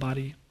tell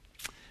somebody.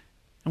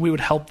 And we would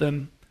help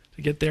them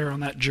to get there on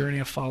that journey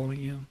of following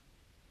you.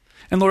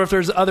 And Lord, if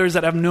there's others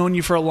that have known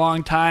you for a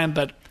long time,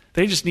 but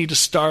they just need to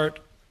start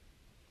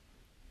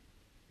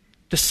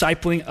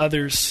discipling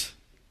others,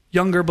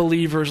 younger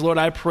believers, Lord,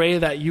 I pray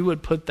that you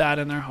would put that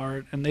in their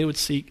heart and they would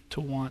seek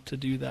to want to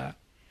do that,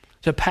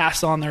 to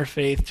pass on their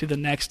faith to the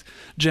next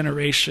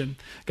generation.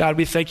 God,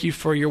 we thank you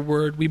for your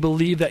word. We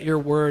believe that your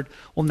word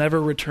will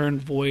never return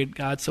void,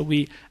 God. So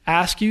we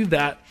ask you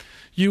that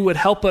you would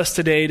help us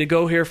today to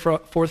go here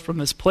forth from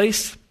this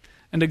place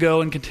and to go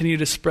and continue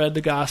to spread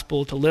the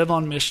gospel, to live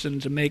on mission,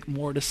 to make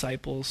more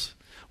disciples.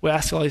 We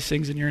ask all these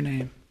things in your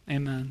name.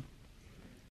 Amen.